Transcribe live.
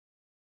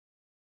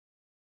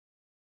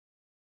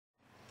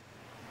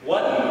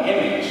What an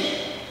image.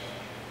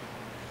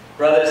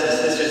 Brothers and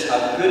sisters,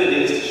 how good it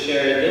is to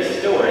share this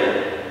story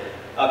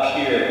up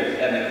here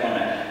at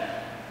McCormick.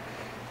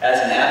 As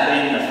an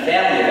athlete and a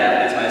family of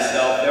athletes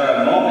myself, there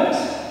are moments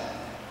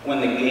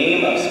when the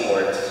game of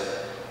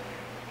sports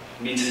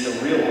meets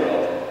the real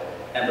world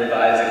and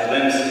provides a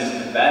glimpse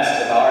into the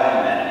best of our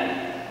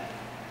humanity.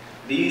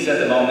 These are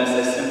the moments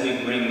that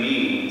simply bring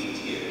me to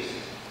tears.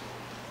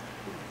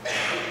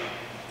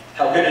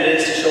 How good it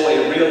is to show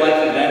a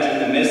real-life event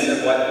in the midst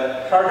of what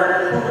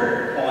Herbert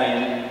Hoover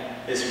coined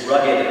this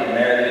rugged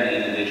American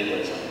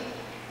individualism.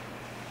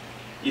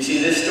 You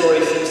see, this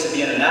story seems to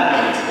be an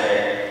anomaly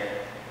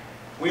today.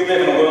 We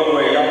live in a world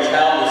where a young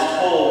child is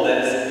told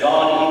that it's a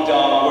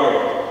dog-eat-dog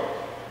world,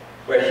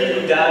 where he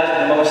who dies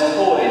with the most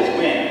toys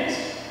wins.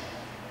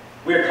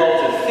 We are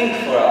called to think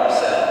for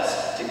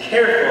ourselves, to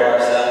care for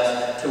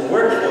ourselves, to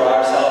work for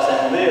ourselves,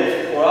 and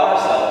live for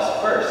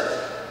ourselves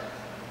first.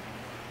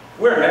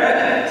 We're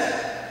Americans.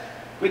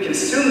 We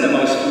consume the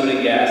most food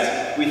and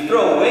gas. We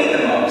throw away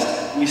the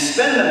most. We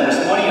spend the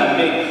most money on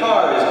big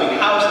cars, big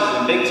houses,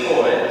 and big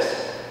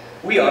toys.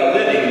 We are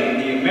living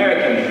the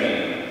American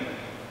dream.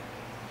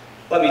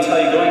 Let me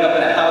tell you, growing up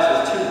in a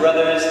house with 2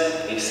 brothers,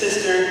 a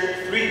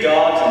sister, 3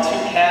 dogs,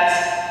 and 2 cats,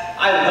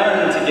 I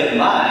learned to get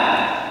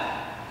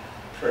mine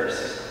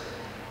first.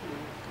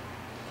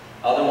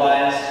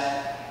 Otherwise,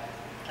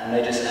 I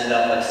may just end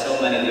up like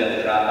so many of the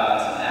other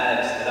dropouts and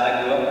addicts that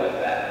I grew up with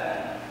back then.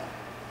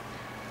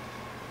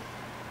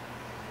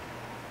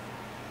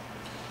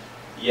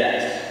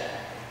 Yes,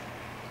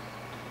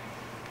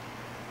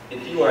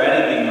 if you are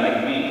anything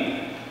like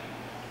me,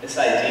 this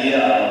idea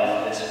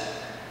of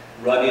this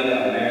rugged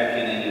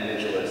American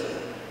individualism,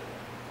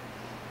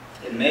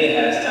 it may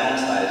have its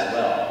downside as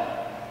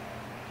well.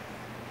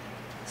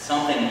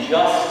 Something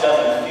just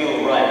doesn't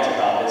feel right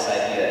about this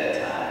idea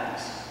at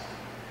times.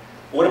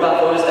 What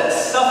about those that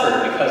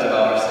suffer because of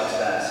our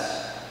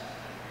success?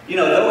 You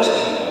know, those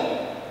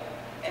people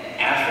in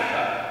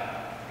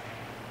Africa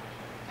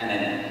and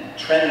in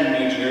Trenton,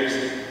 New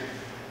Jersey,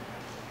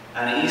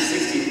 on East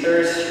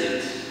 63rd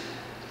Street,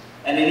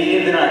 and in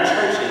even our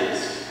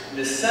churches,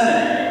 the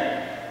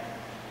Seminary,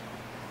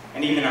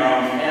 and even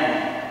our own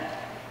family.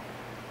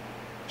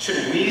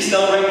 Should we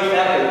celebrate the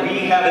fact that we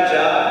have a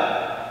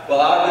job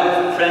while our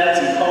good friends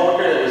and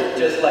co-worker that was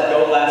just let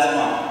go last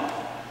month?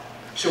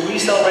 Should we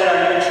celebrate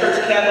our new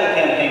church capital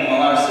campaign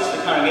while our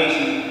sister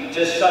congregation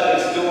just shut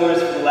its doors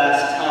for the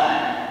last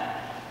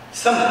time?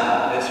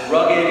 Somehow, this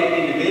rugged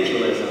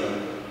individualism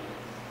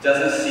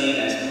doesn't seem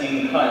as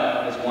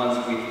clean-cut as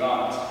once we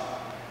thought.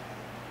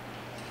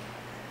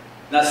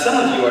 Now, some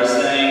of you are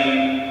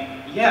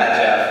saying, yeah,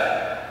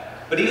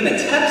 Jeff, but even the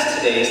text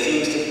today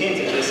seems to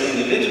hint at this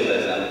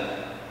individualism.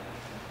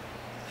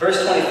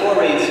 Verse 24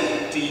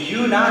 reads, "Do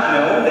you not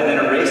know that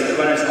in a race the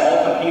runners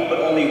all compete, but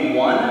only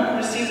one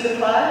receives the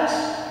prize?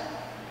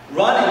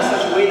 Run in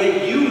such a way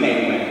that you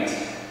may win it.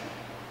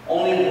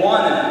 Only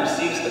one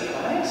receives the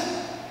prize?"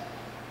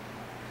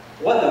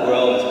 What in the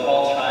world is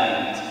Paul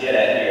trying to get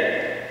at here?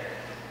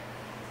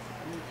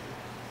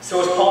 So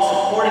is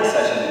Paul supporting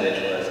such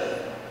individualism?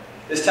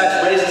 This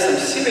text raises some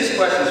serious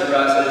questions for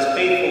us as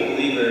faithful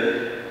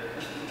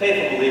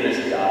believers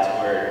of God's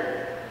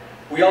Word.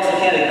 We also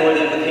can't ignore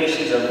the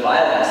implications of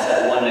violence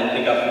that one may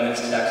pick up from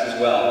this text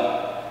as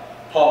well.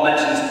 Paul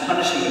mentions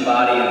punishing the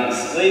body and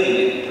enslaving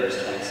it in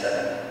verse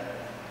 27.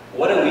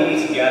 What are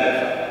we to gather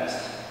from this?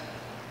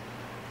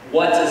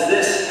 What does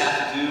this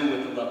have to do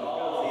with the love of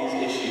all of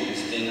these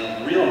issues being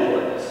of real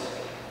importance?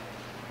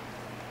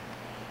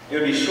 It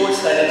would be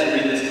short-sighted to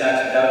read this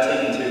text without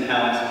taking into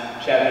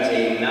account chapters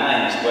 8 and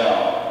 9 as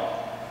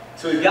well.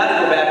 So we've got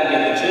to go back and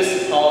get the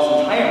gist of Paul's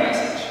entire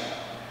message.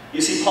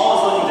 You see, Paul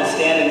is looking to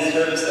stand in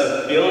service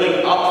of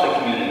building up the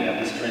community of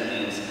these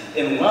Corinthians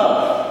in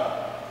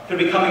love, through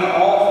becoming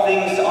all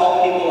things to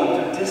all people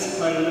and through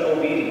disciplined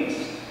obedience.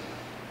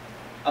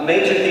 A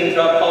major theme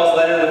throughout Paul's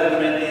letter with the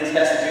Corinthians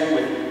has to do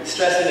with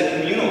stressing the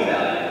communal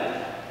value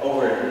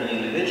over the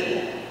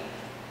individual.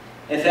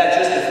 In fact,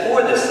 just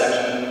before this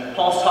section,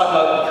 Paul's talking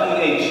about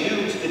becoming a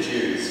Jew to the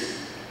Jews.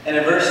 And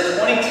in verse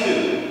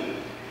 22,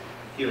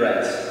 he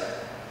writes,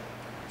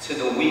 "To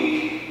the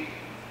weak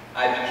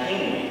I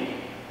became weak,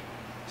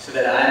 so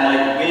that I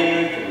might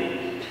win the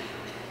weak.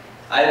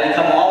 I have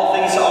become all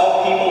things to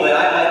all people, that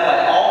I might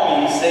by all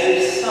means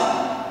save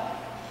some.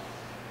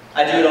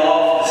 I do it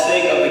all for the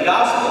sake of the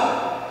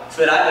gospel,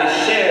 so that I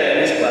may share in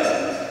his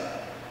blessings."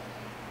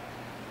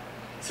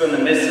 So in the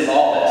midst of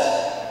all this,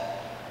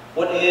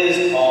 what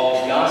is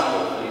Paul's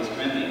gospel for these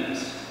Corinthians?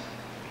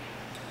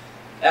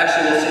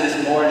 Actually, we'll see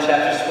this more in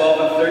chapters 12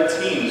 and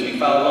 13 as we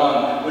follow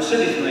along, which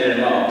should be familiar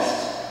to most.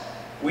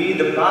 We,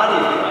 the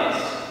body of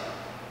Christ,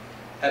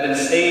 have been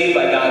saved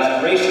by God's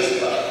gracious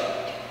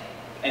love,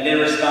 and in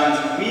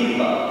response, we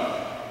love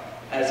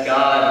as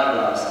God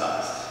loves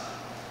us.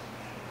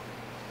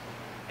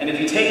 And if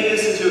you take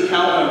this into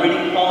account when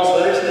reading Paul's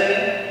letter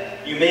today,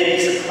 you may be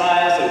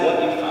surprised at what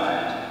you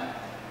find.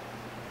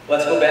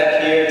 Let's go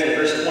back here to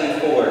verse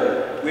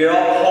 24. We are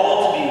all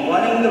called to be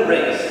running the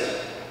race.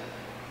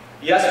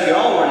 Yes, we are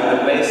all running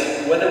the race,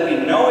 whether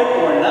we know it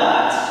or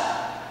not,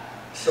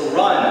 so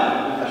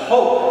run with the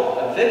hope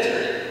of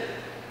victory.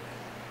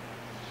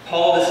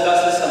 Paul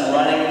discusses some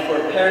running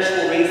for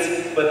perishable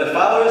wreaths, but the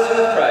followers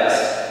of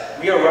Christ,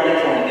 we are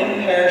running for an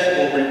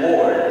imperishable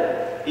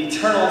reward,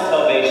 eternal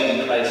salvation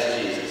in Christ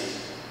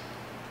Jesus.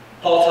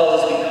 Paul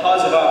tells us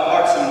because of our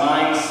hearts and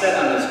minds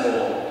set on this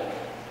goal,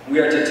 we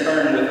are to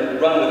run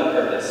with a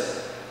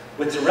purpose,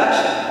 with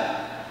direction.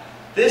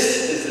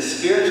 This is the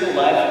spiritual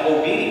life of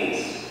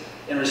obedience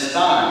in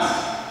response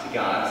to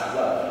God's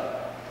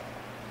love.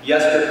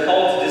 Yes, we're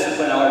called to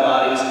discipline our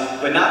bodies,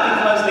 but not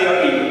because they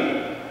are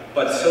evil,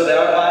 but so that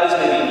our bodies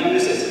may be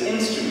used as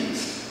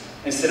instruments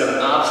instead of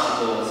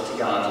obstacles to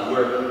God's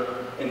work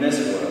in this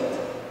world.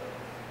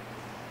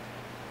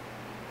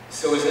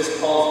 So is this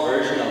Paul's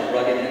version of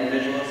rugged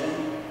individualism?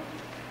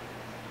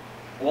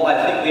 Well,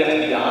 I think we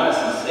have to be honest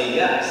and say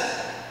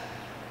yes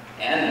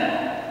and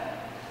no.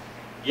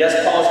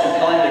 Yes, Paul is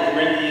compelling the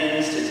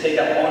Corinthians to take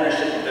up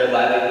ownership of their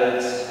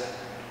livelihoods.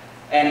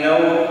 And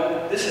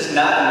no, this is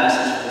not a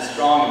message for the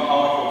strong and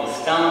powerful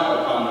to stomp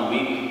upon the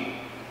weak,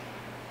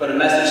 but a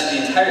message to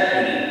the entire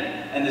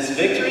community. And this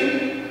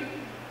victory,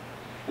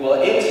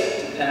 well,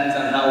 it depends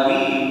on how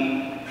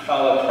we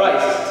follow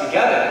Christ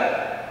together.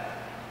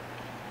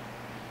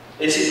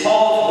 You see,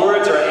 Paul's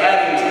words are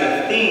adding to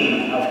the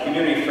theme of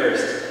community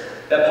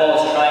first that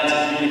Paul is trying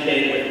to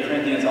communicate with the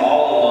Corinthians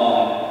all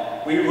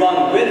along. We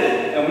run with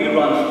and we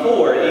run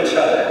for each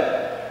other.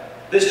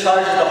 This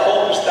charges the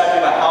whole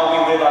perspective of how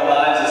we live our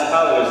lives as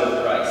followers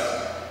of Christ.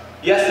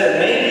 Yes, there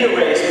may be a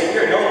race, but we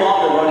are no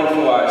longer running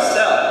for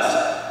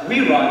ourselves.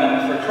 We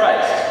run for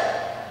Christ.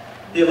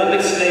 The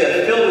Olympics today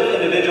are filled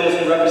with individuals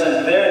who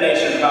represent their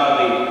nation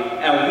proudly,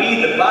 and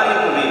we, the body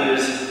of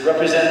believers,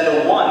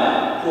 represent the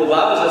one who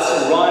allows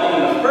us to run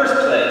in the first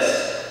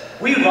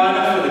place. We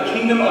run for the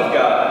kingdom of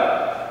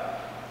God.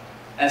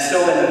 And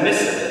so in the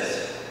midst of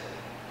this,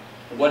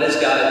 what is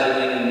God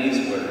doing in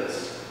these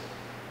words?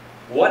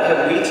 What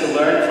have we to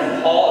learn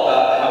from Paul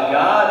about how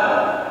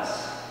God runs?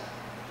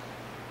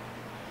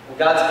 Well,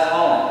 God's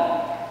calling.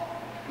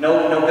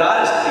 No,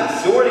 God is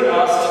exhorting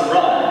us to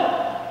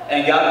run,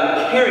 and God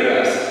will carry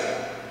us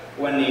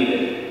when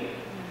needed.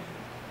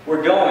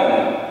 We're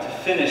going to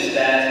finish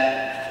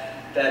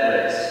that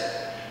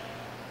race.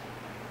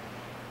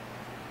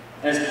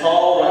 And as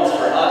Paul runs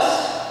for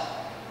us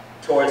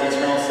towards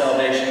eternal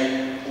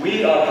salvation,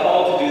 we are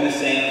called to do the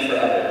same for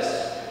others.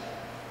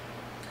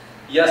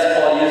 Yes,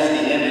 Paul uses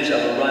the image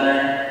of a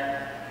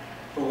runner.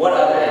 But what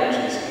other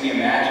images can we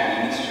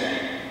imagine in this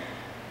journey?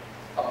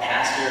 A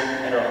pastor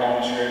at our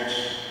home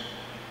church,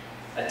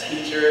 a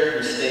teacher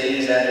who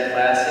stays after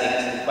class to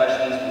answer the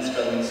questions from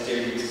struggling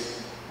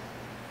students,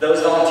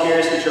 those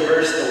volunteers who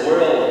traverse the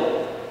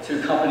world to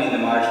accompany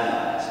the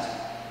marginalized,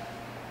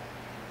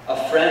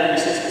 a friend who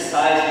sits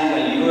beside you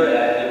when you are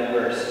at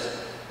your worst.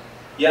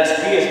 Yes,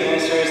 we as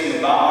ministers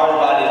in our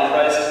body of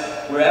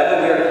Christ,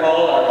 wherever we are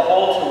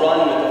called to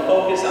run with a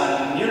focus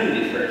on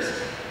community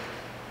first.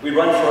 We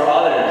run for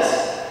others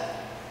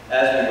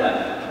as we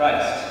run for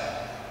Christ.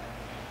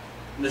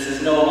 This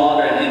is no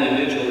longer an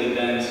individual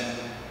event,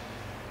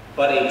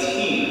 but a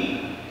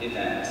team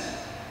event.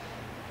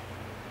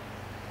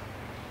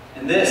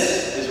 And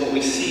this is what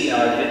we see in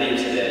our video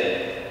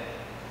today.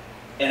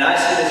 And I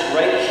see this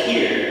right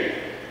here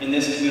in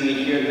this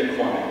community here at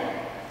McCormick.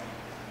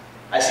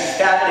 I see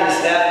faculty and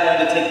staff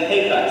willing to take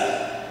pay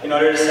cuts in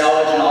order to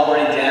salvage an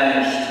already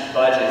damaged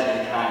budget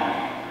and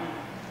economy.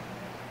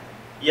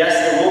 Yes,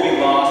 there will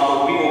be loss,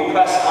 but we will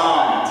press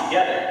on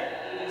together.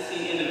 You can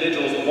see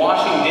individuals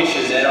washing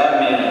dishes at our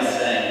meals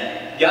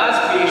saying, God's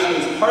creation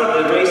is part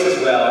of the race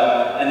as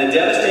well, and the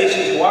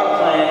devastation to our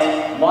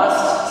planet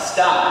must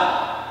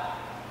stop.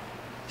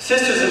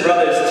 Sisters and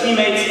brothers,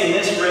 teammates in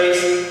this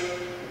race,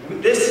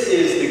 this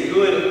is the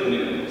good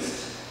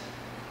news.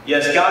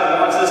 Yes,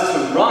 God wants us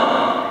to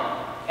run,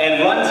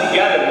 and run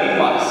together we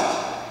must.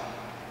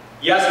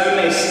 Yes, we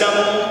may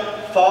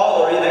stumble,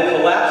 fall, or even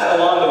collapse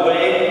along the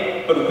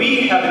way, but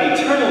we have an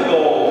eternal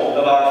goal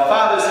of our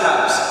Father's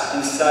house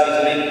in sight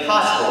to make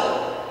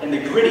possible in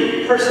the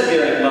gritty,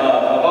 persevering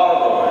love of our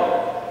Lord.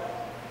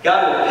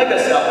 God will pick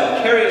us up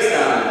and carry us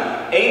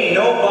on. Ain't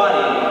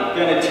nobody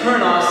gonna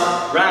turn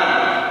us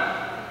round.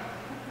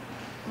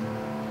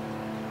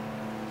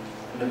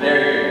 The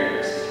very good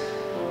news,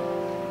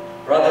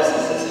 brothers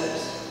and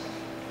sisters,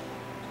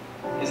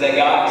 is that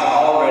God has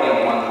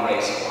already won the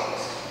race for us.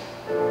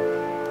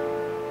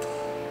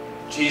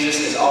 Jesus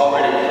has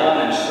already come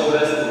and showed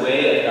us the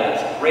way of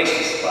God's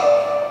gracious love.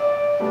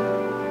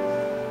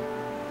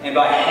 And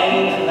by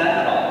hanging from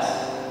that cross,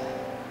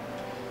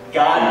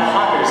 God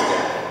conquers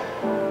death,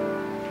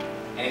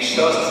 and He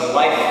shows us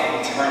life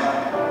eternal.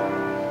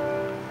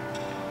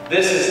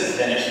 This is the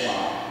finish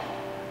line.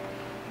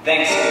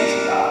 Thanks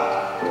be to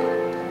God.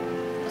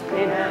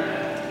 Amen.